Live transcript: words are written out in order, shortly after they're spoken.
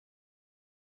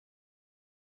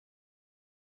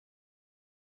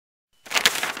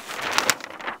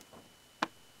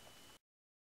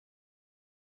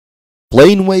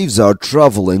Plane waves are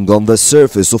traveling on the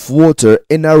surface of water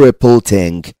in a ripple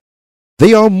tank.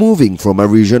 They are moving from a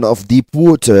region of deep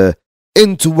water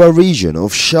into a region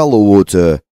of shallow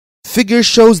water. Figure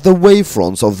shows the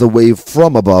wavefronts of the wave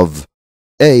from above.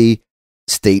 A.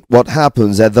 State what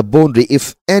happens at the boundary,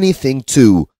 if anything.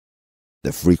 2.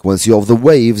 The frequency of the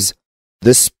waves,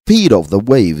 the speed of the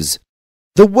waves,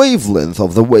 the wavelength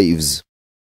of the waves.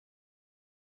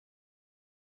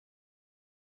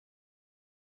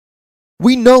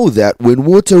 We know that when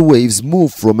water waves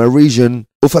move from a region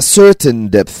of a certain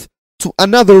depth to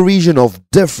another region of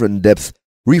different depth,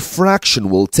 refraction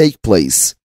will take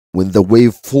place. When the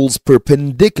wave falls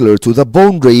perpendicular to the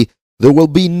boundary, there will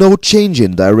be no change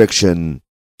in direction.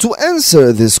 To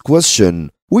answer this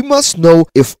question, we must know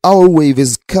if our wave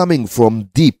is coming from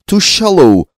deep to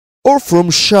shallow or from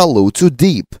shallow to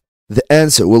deep. The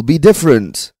answer will be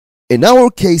different. In our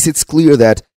case, it's clear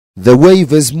that the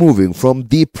wave is moving from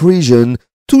deep region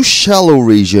to shallow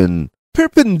region,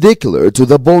 perpendicular to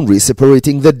the boundary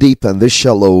separating the deep and the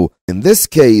shallow. In this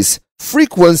case,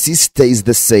 frequency stays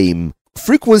the same.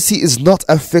 Frequency is not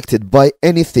affected by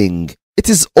anything. It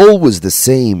is always the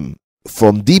same.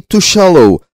 From deep to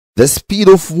shallow, the speed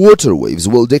of water waves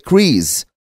will decrease.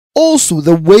 Also,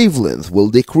 the wavelength will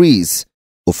decrease.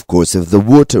 Of course, if the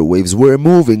water waves were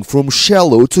moving from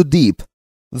shallow to deep,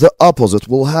 the opposite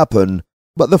will happen,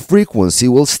 but the frequency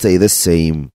will stay the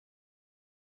same.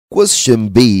 Question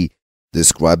B.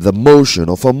 Describe the motion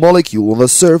of a molecule on the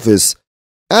surface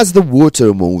as the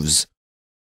water moves.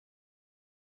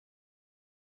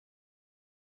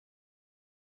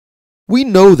 We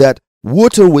know that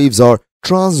water waves are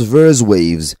transverse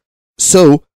waves.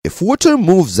 So, if water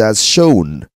moves as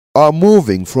shown, are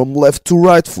moving from left to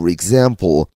right, for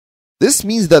example, this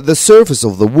means that the surface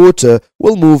of the water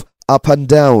will move up and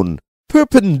down,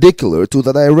 perpendicular to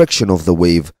the direction of the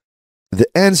wave. The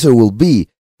answer will be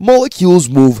molecules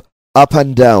move up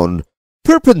and down,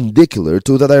 perpendicular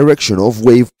to the direction of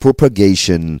wave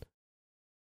propagation.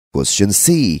 Question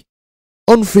C.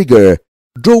 On figure,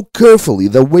 draw carefully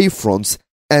the wavefronts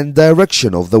and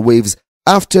direction of the waves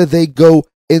after they go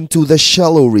into the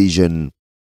shallow region.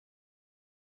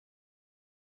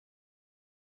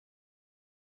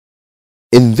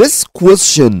 In this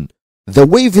question, the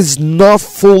wave is not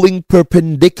falling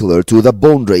perpendicular to the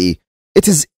boundary. It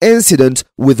is incident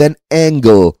with an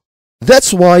angle.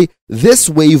 That's why this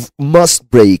wave must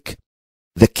break.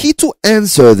 The key to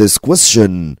answer this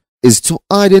question is to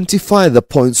identify the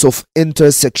points of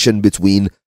intersection between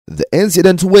the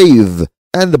incident wave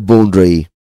and the boundary.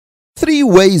 3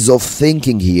 ways of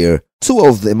thinking here. 2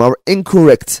 of them are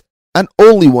incorrect, and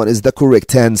only one is the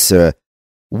correct answer.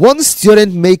 One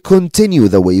student may continue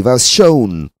the wave as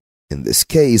shown. In this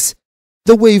case,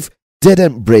 the wave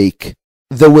didn't break.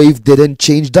 The wave didn't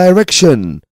change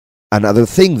direction. Another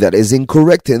thing that is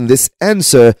incorrect in this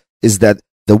answer is that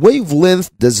the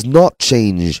wavelength does not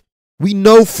change. We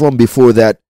know from before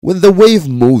that when the wave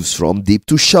moves from deep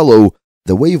to shallow,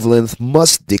 the wavelength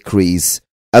must decrease.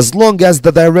 As long as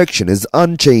the direction is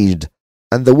unchanged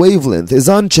and the wavelength is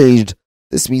unchanged,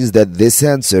 this means that this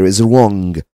answer is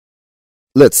wrong.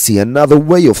 Let's see another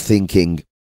way of thinking.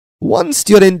 One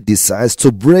student decides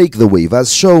to break the wave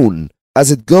as shown,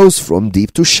 as it goes from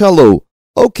deep to shallow.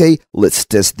 Okay, let's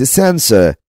test this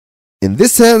answer. In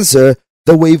this answer,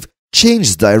 the wave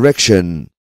changed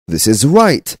direction. This is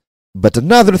right. But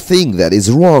another thing that is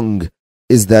wrong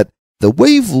is that the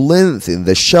wavelength in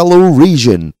the shallow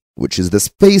region, which is the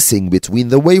spacing between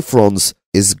the wavefronts,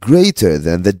 is greater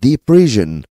than the deep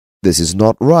region. This is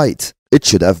not right. It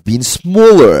should have been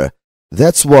smaller.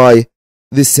 That's why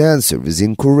this answer is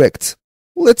incorrect.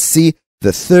 Let's see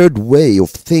the third way of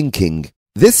thinking.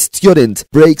 This student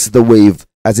breaks the wave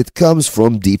as it comes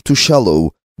from deep to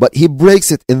shallow, but he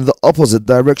breaks it in the opposite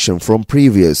direction from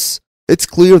previous. It's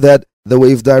clear that the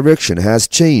wave direction has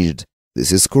changed.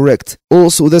 This is correct.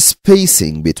 Also, the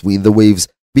spacing between the waves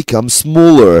becomes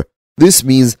smaller. This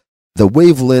means the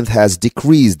wavelength has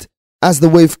decreased as the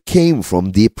wave came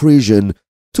from deep region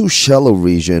to shallow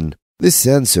region. This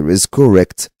answer is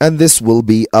correct, and this will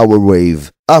be our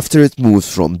wave after it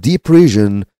moves from deep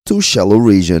region to shallow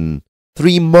region.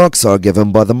 3 marks are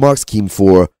given by the mark scheme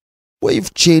for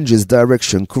wave changes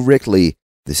direction correctly.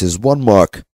 This is 1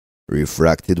 mark.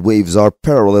 Refracted waves are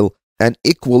parallel and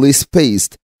equally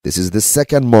spaced. This is the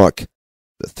 2nd mark.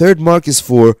 The 3rd mark is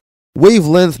for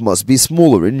wavelength must be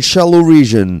smaller in shallow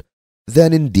region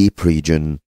than in deep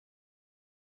region.